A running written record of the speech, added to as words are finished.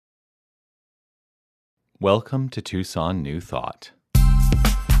Welcome to Tucson New Thought.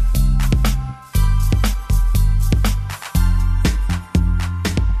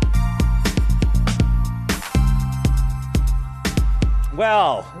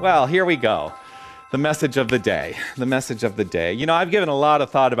 Well, here we go. The message of the day. The message of the day. You know, I've given a lot of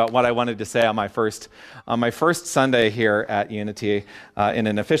thought about what I wanted to say on my first Sunday here at Unity in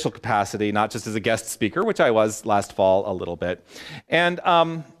an official capacity, not just as a guest speaker, which I was last fall a little bit. And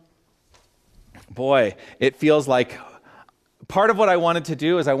boy, it feels like part of what I wanted to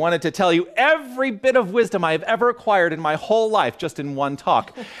do is I wanted to tell you every bit of wisdom I've ever acquired in my whole life just in one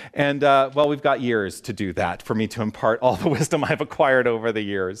talk. And well, we've got years to do that for me to impart all the wisdom I've acquired over the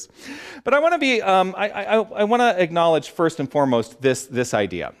years. But I want to be, I want to acknowledge first and foremost this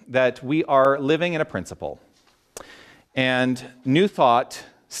idea that we are living in a principle. And New Thought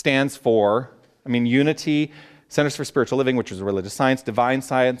stands for, Unity, Centers for Spiritual Living, which is religious science, divine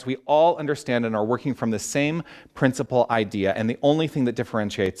science. We all understand and are working from the same principle idea, and the only thing that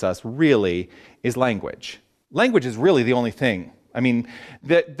differentiates us really is language. Language is really the only thing.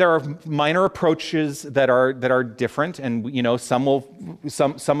 There are minor approaches that are different, and some of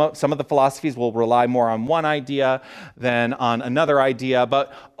the philosophies will rely more on one idea than on another idea.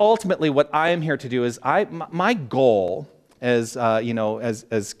 But ultimately, what I am here to do is my goal, as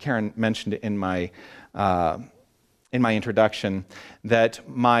Karen mentioned in my introduction, that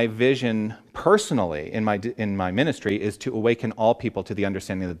my vision personally in my ministry is to awaken all people to the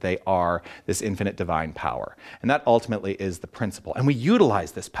understanding that they are this infinite divine power. And that ultimately is the principle. And we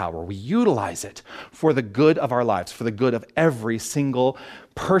utilize this power. We utilize it for the good of our lives, for the good of every single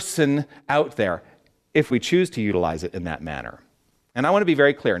person out there, if we choose to utilize it in that manner. And I want to be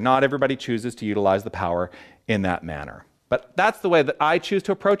very clear, not everybody chooses to utilize the power in that manner. But that's the way that I choose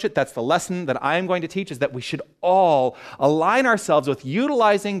to approach it. That's the lesson that I am going to teach, is that we should all align ourselves with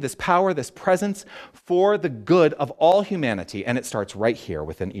utilizing this power, this presence, for the good of all humanity. And it starts right here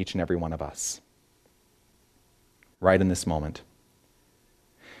within each and every one of us, right in this moment.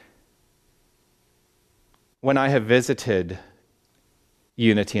 When I have visited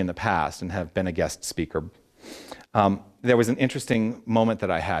Unity in the past and have been a guest speaker, there was an interesting moment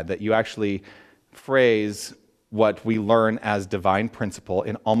that I had, that you actually phrase what we learn as divine principle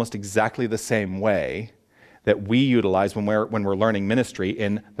in almost exactly the same way that we utilize when we're learning ministry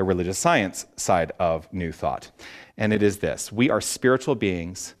in the religious science side of New Thought. And it is this: we are spiritual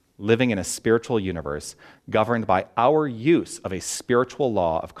beings living in a spiritual universe governed by our use of a spiritual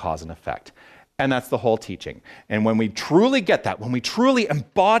law of cause and effect. And that's the whole teaching. And when we truly get that, when we truly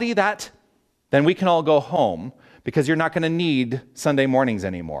embody that, then we can all go home, because you're not going to need Sunday mornings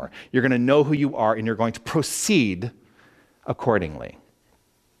anymore. You're going to know who you are, and you're going to proceed accordingly.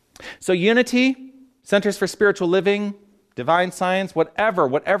 So Unity, Centers for Spiritual Living, divine science,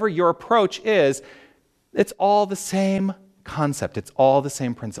 whatever your approach is, it's all the same concept. It's all the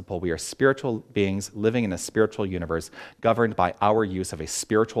same principle. We are spiritual beings living in a spiritual universe governed by our use of a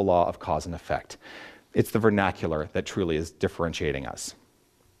spiritual law of cause and effect. It's the vernacular that truly is differentiating us.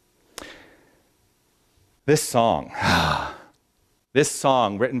 This song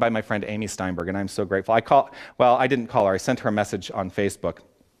written by my friend Amy Steinberg, and I'm so grateful. I didn't call her. I sent her a message on Facebook.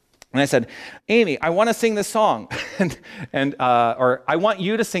 And I said, Amy, I want to sing this song. or I want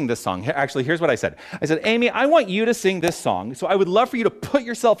you to sing this song. Actually, here's what I said. I said, Amy, I want you to sing this song. So I would love for you to put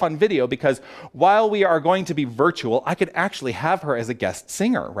yourself on video, because while we are going to be virtual, I could actually have her as a guest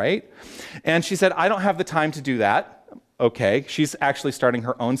singer, right? And she said, I don't have the time to do that. Okay, she's actually starting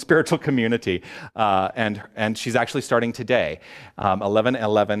her own spiritual community, and she's actually starting today,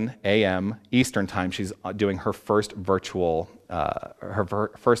 11:11 a.m. Eastern time. She's doing her first virtual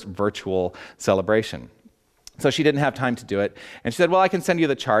celebration. So she didn't have time to do it, and she said, "Well, I can send you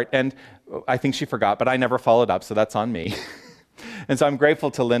the chart." And I think she forgot, but I never followed up, so that's on me. And so I'm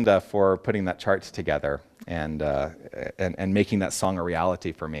grateful to Linda for putting that chart together and making that song a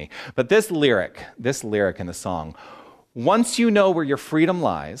reality for me. But this lyric in the song: once you know where your freedom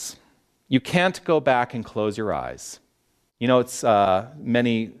lies, you can't go back and close your eyes. It's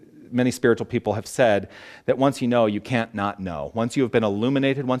many spiritual people have said that once you know, you can't not know. Once you have been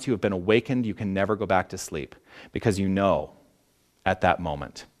illuminated, once you have been awakened, you can never go back to sleep, because you know at that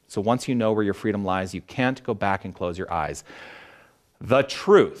moment. So once you know where your freedom lies, you can't go back and close your eyes. The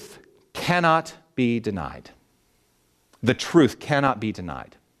truth cannot be denied. The truth cannot be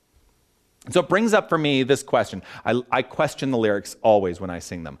denied. So it brings up for me this question. I question the lyrics always when I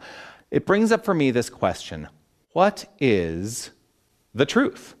sing them. It brings up for me this question: what is the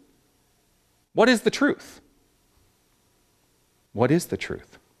truth? What is the truth? What is the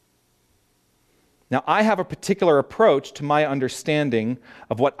truth? Now, I have a particular approach to my understanding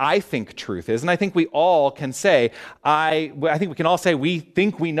of what I think truth is, and I think we all can say, I think we can all say we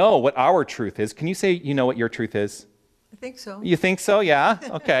think we know what our truth is. Can you say you know what your truth is? I think so. You think so? Yeah?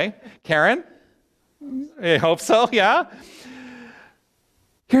 Okay. Karen? I hope so, yeah?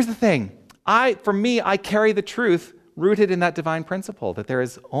 Here's the thing. For me, I carry the truth rooted in that divine principle that there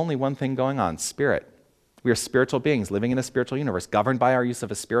is only one thing going on, spirit. We are spiritual beings living in a spiritual universe, governed by our use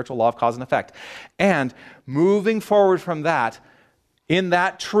of a spiritual law of cause and effect. And moving forward from that, in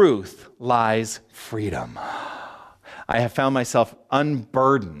that truth lies freedom. I have found myself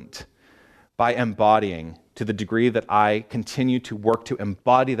unburdened by embodying, to the degree that I continue to work to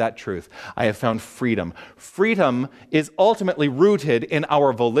embody that truth, I have found freedom. Freedom is ultimately rooted in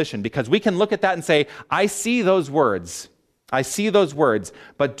our volition, because we can look at that and say, I see those words,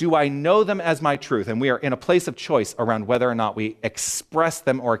 but do I know them as my truth? And we are in a place of choice around whether or not we express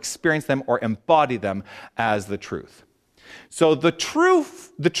them or experience them or embody them as the truth. So the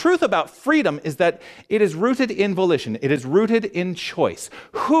truth about freedom is that it is rooted in volition. It is rooted in choice.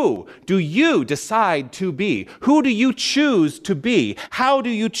 Who do you decide to be? Who do you choose to be? How do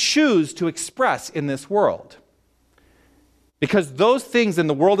you choose to express in this world? Because those things in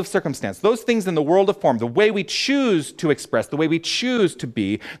the world of circumstance, those things in the world of form, the way we choose to express, the way we choose to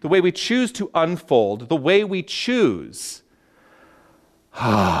be, the way we choose to unfold, the way we choose,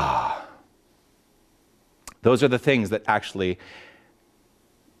 those are the things that actually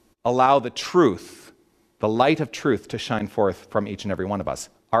allow the truth, the light of truth, to shine forth from each and every one of us,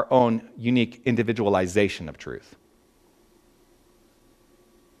 our own unique individualization of truth.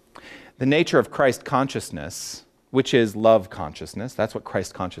 The nature of Christ consciousness, which is love consciousness, that's what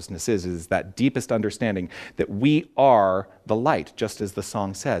Christ consciousness is that deepest understanding that we are the light, just as the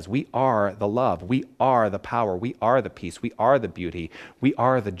song says. We are the love, we are the power, we are the peace, we are the beauty, we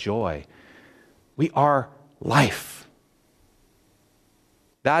are the joy, we are life.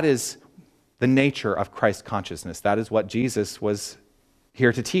 That is the nature of Christ consciousness. That is what Jesus was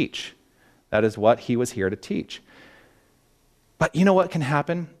here to teach. That is what he was here to teach. But you know what can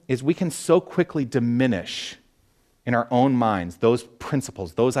happen is we can so quickly diminish in our own minds those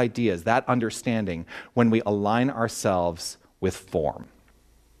principles, those ideas, that understanding when we align ourselves with form.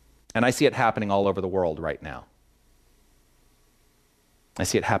 And I see it happening all over the world right now. I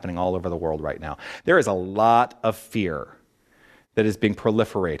see it happening all over the world right now. There is a lot of fear that is being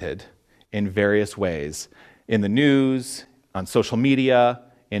proliferated in various ways, in the news, on social media,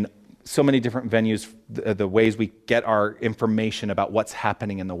 in so many different venues, the ways we get our information about what's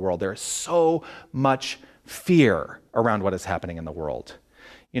happening in the world. There is so much fear around what is happening in the world.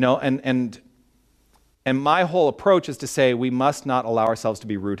 You know, and my whole approach is to say we must not allow ourselves to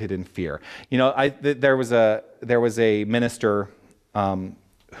be rooted in fear. You know, there was a minister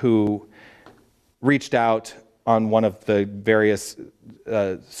who reached out on one of the various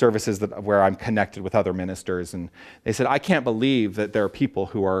services where I'm connected with other ministers, and they said, I can't believe that there are people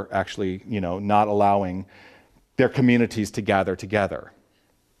who are actually, you know, not allowing their communities to gather together.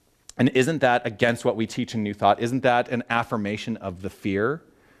 And isn't that against what we teach in New Thought? Isn't that an affirmation of the fear?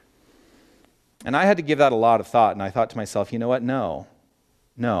 And I had to give that a lot of thought, and I thought to myself, you know what? No.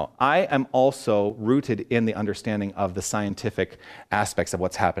 I am also rooted in the understanding of the scientific aspects of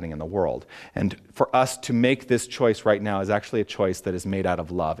what's happening in the world. And for us to make this choice right now is actually a choice that is made out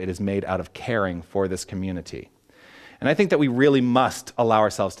of love. It is made out of caring for this community. And I think that we really must allow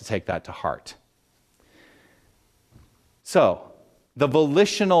ourselves to take that to heart. So, the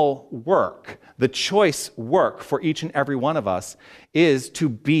volitional work, the choice work for each and every one of us is to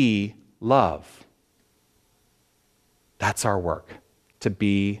be love. That's our work, to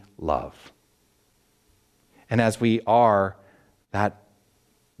be love. And as we are that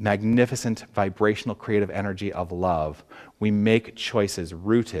magnificent vibrational creative energy of love, we make choices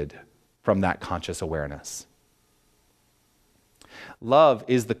rooted from that conscious awareness. Love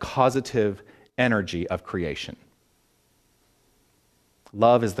is the causative energy of creation.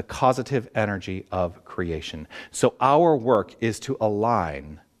 Love is the causative energy of creation. So our work is to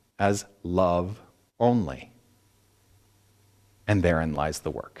align as love only. And therein lies the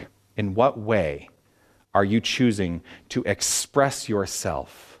work. In what way are you choosing to express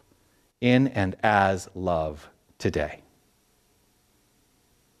yourself in and as love today?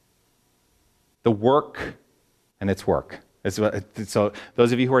 The work, and it's work. So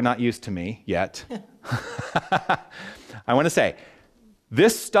those of you who are not used to me yet, I want to say,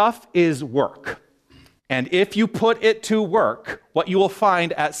 this stuff is work. And if you put it to work, what you will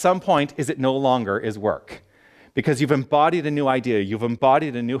find at some point is it no longer is work. because you've embodied a new idea, you've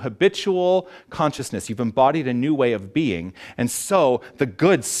embodied a new habitual consciousness, you've embodied a new way of being, and so the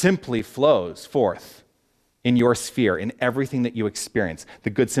good simply flows forth in your sphere, in everything that you experience. The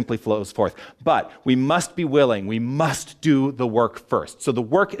good simply flows forth. But we must be willing, we must do the work first. So the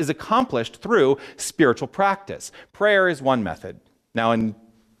work is accomplished through spiritual practice. Prayer is one method. Now,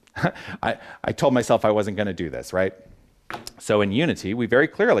 I told myself I wasn't going to do this, right? So in Unity, we very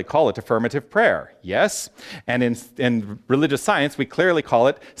clearly call it affirmative prayer, yes? And in religious science, we clearly call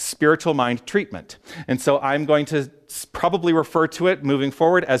it spiritual mind treatment. And so I'm going to probably refer to it moving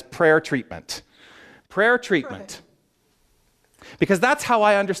forward as prayer treatment. Prayer treatment. Because that's how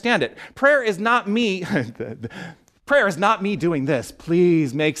I understand it. Prayer is not me... Prayer is not me doing this,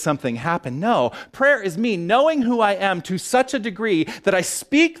 please make something happen. No, prayer is me knowing who I am to such a degree that I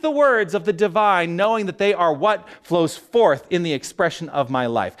speak the words of the divine, knowing that they are what flows forth in the expression of my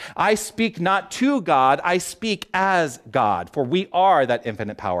life. I speak not to God, I speak as God, for we are that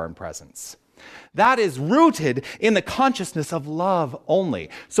infinite power and presence. That is rooted in the consciousness of love only.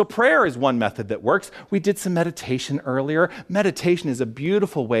 So prayer is one method that works. We did some meditation earlier. Meditation is a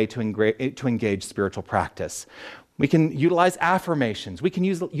beautiful way to engage spiritual practice. We can utilize affirmations. We can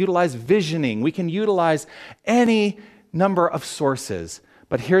utilize visioning. We can utilize any number of sources.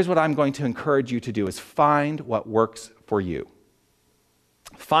 But here's what I'm going to encourage you to do is find what works for you.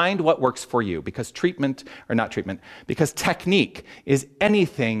 Find what works for you, because because technique is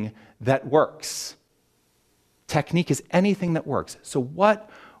anything that works. Technique is anything that works. So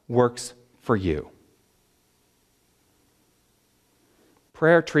what works for you?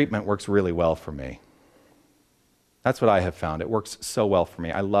 Prayer treatment works really well for me. That's what I have found. It works so well for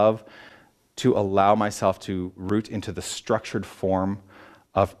me. I love to allow myself to root into the structured form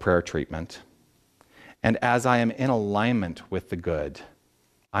of prayer treatment. And as I am in alignment with the good,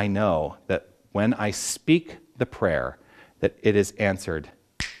 I know that when I speak the prayer, that it is answered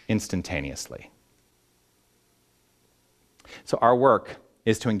instantaneously. So our work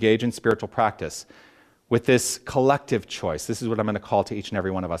is to engage in spiritual practice with this collective choice. This is what I'm going to call to each and every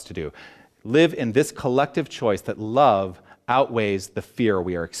one of us to do. Live in this collective choice that love outweighs the fear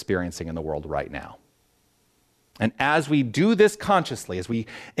we are experiencing in the world right now. And as we do this consciously, as we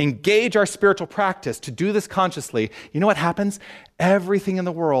engage our spiritual practice to do this consciously, you know what happens? Everything in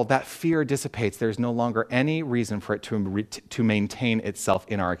the world, that fear dissipates. There's no longer any reason for it to maintain itself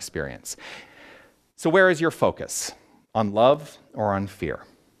in our experience. So where is your focus? On love or on fear?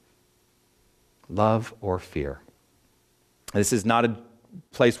 Love or fear? This is not a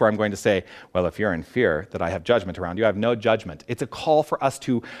place where I'm going to say, well, if you're in fear, that I have judgment around you. I have no judgment. It's a call for us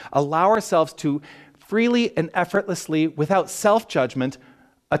to allow ourselves to freely and effortlessly, without self-judgment,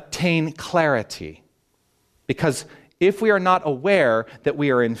 attain clarity. Because if we are not aware that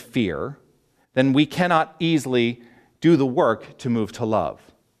we are in fear, then we cannot easily do the work to move to love.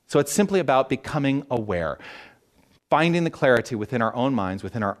 So it's simply about becoming aware, finding the clarity within our own minds,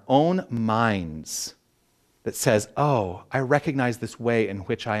 that says, oh, I recognize this way in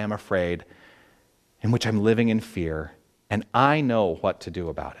which I am afraid, in which I'm living in fear, and I know what to do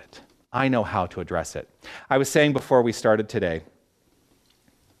about it. I know how to address it. I was saying before we started today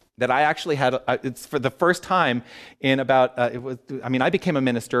that I actually had, it's for the first time in about, I became a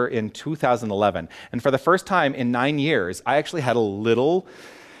minister in 2011, and for the first time in 9 years, I actually had a little,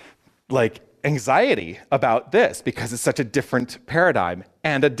 anxiety about this because it's such a different paradigm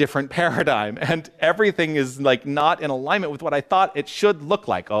and everything is not in alignment with what I thought it should look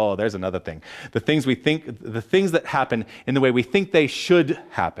like. Oh, there's another thing. The things that happen in the way we think they should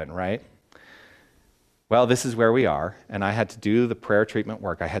happen, right? Well, this is where we are, and I had to do the prayer treatment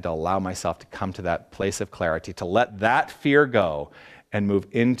work. I had to allow myself to come to that place of clarity, to let that fear go and move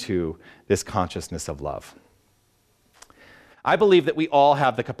into this consciousness of love. I believe that we all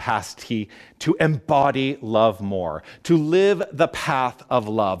have the capacity to embody love more, to live the path of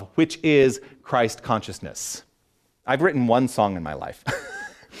love, which is Christ consciousness. I've written one song in my life.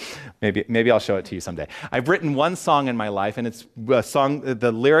 Maybe I'll show it to you someday. I've written one song in my life, and it's a song,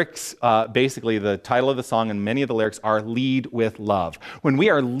 the lyrics, basically the title of the song and many of the lyrics are Lead with Love. When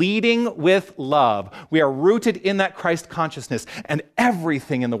we are leading with love, we are rooted in that Christ consciousness, and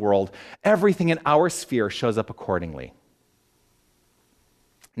everything in the world, everything in our sphere shows up accordingly.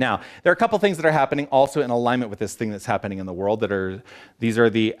 Now, there are a couple things that are happening also in alignment with this thing that's happening in the world. These are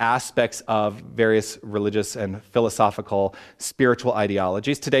the aspects of various religious and philosophical spiritual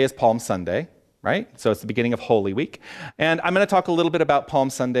ideologies. Today is Palm Sunday, right? So it's the beginning of Holy Week. And I'm going to talk a little bit about Palm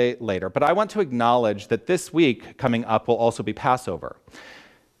Sunday later. But I want to acknowledge that this week coming up will also be Passover.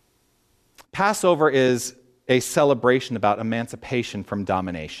 Passover is a celebration about emancipation from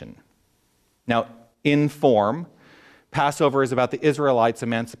domination. Now, in form, Passover is about the Israelites'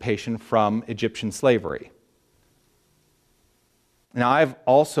 emancipation from Egyptian slavery. Now, I've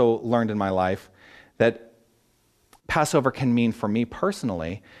also learned in my life that Passover can mean for me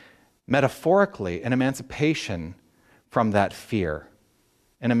personally, metaphorically, an emancipation from that fear.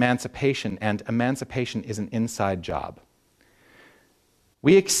 An emancipation, and emancipation is an inside job.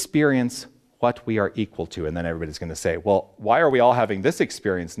 We experience what we are equal to, and then everybody's going to say, well, why are we all having this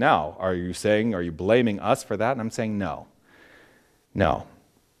experience now? Are you blaming us for that? And I'm saying no. No.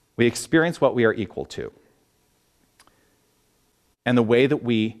 We experience what we are equal to. And the way that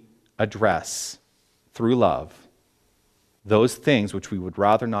we address, through love, those things which we would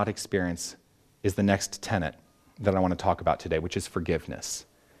rather not experience is the next tenet that I want to talk about today, which is forgiveness.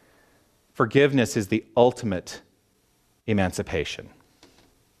 Forgiveness is the ultimate emancipation.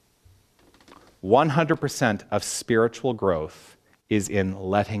 100% of spiritual growth is in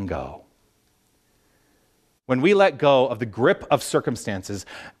letting go. When we let go of the grip of circumstances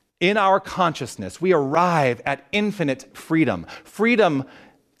in our consciousness, we arrive at infinite freedom. Freedom.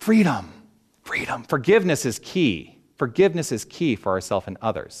 Forgiveness is key. Forgiveness is key for ourselves and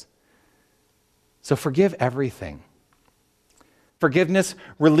others. So forgive everything. Forgiveness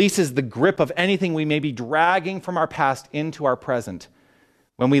releases the grip of anything we may be dragging from our past into our present.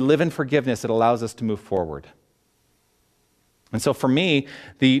 When we live in forgiveness, it allows us to move forward. And so for me,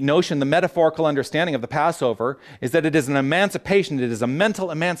 the metaphorical understanding of the Passover is that it is an emancipation, it is a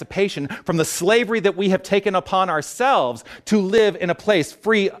mental emancipation from the slavery that we have taken upon ourselves to live in a place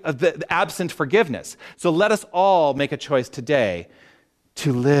free of the absent forgiveness. So let us all make a choice today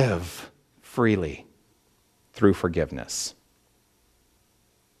to live freely through forgiveness.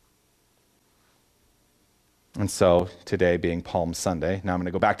 And so today being Palm Sunday, now I'm going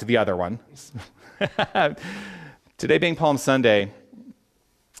to go back to the other one. Today being Palm Sunday,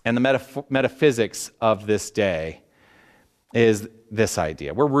 and the metaphysics of this day is this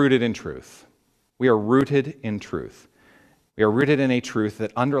idea. We're rooted in truth. We are rooted in truth. We are rooted in a truth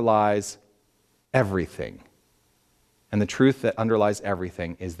that underlies everything. And the truth that underlies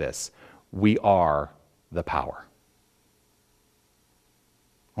everything is this: we are the power.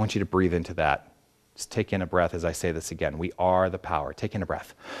 I want you to breathe into that. Just take in a breath as I say this again. We are the power. Take in a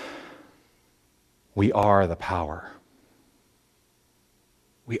breath. We are the power.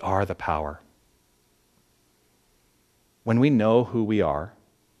 We are the power. When we know who we are,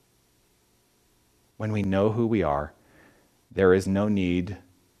 there is no need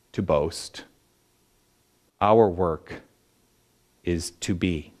to boast. Our work is to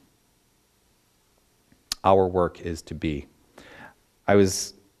be. Our work is to be. I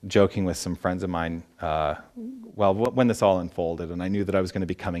was joking with some friends of mine, when this all unfolded, and I knew that I was going to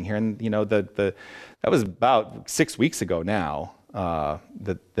be coming here, and that was about 6 weeks ago now,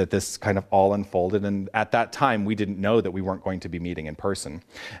 that this kind of all unfolded, and at that time we didn't know that we weren't going to be meeting in person.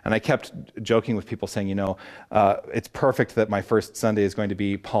 And I kept joking with people saying, it's perfect that my first Sunday is going to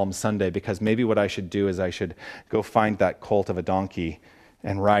be Palm Sunday, because maybe what I should do is I should go find that colt of a donkey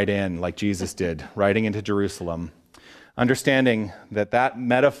and ride in like Jesus did, riding into Jerusalem. Understanding that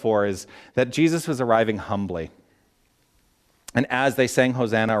metaphor is that Jesus was arriving humbly. And as they sang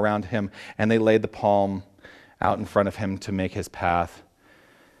Hosanna around him and they laid the palm out in front of him to make his path,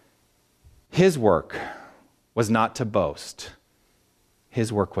 his work was not to boast.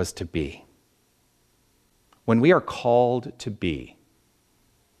 His work was to be. When we are called to be,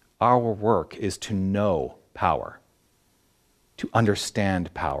 our work is to know power, to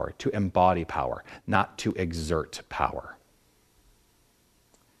understand power, to embody power, not to exert power.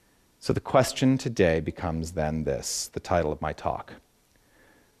 So the question today becomes then this, the title of my talk.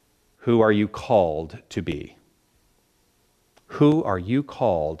 Who are you called to be? Who are you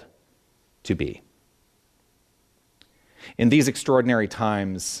called to be? In these extraordinary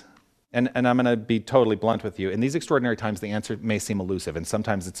times, and I'm going to be totally blunt with you, in these extraordinary times, the answer may seem elusive, and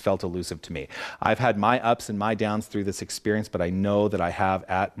sometimes it's felt elusive to me. I've had my ups and my downs through this experience, but I know that I have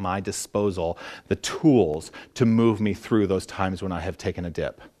at my disposal the tools to move me through those times when I have taken a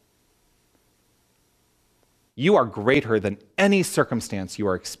dip. You are greater than any circumstance you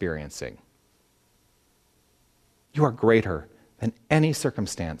are experiencing. You are greater than any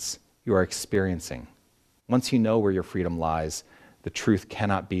circumstance you are experiencing. Once you know where your freedom lies, the truth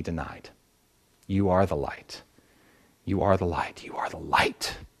cannot be denied. You are the light. You are the light. You are the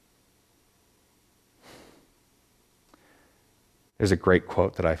light. There's a great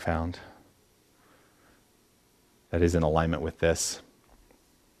quote that I found that is in alignment with this,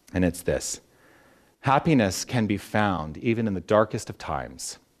 and it's this: happiness can be found even in the darkest of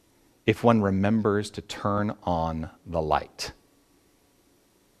times if one remembers to turn on the light.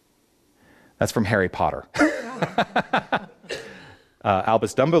 That's from Harry Potter.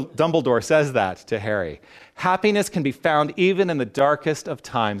 Albus Dumbledore says that to Harry. Happiness can be found even in the darkest of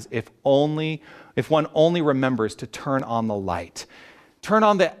times if one only remembers to turn on the light. Turn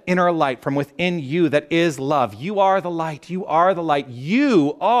on the inner light from within you that is love. You are the light. You are the light.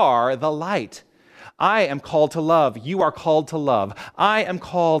 You are the light. I am called to love. You are called to love. I am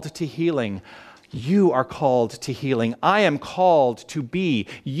called to healing. You are called to healing. I am called to be.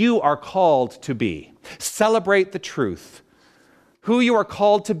 You are called to be. Celebrate the truth. Who you are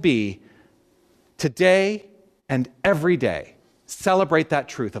called to be today and every day. Celebrate that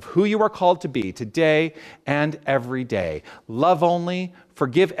truth of who you are called to be today and every day. Love only,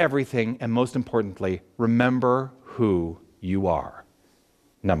 forgive everything, and most importantly, remember who you are.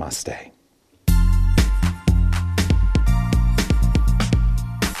 Namaste.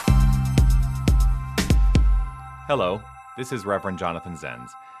 Hello, this is Reverend Jonathan Zenz,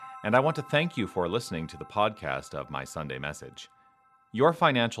 and I want to thank you for listening to the podcast of My Sunday Message. Your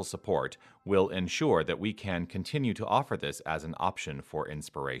financial support will ensure that we can continue to offer this as an option for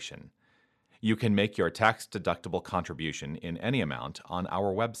inspiration. You can make your tax-deductible contribution in any amount on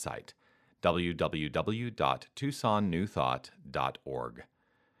our website, www.tucsonnewthought.org.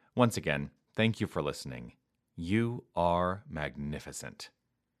 Once again, thank you for listening. You are magnificent.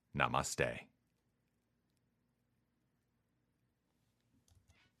 Namaste.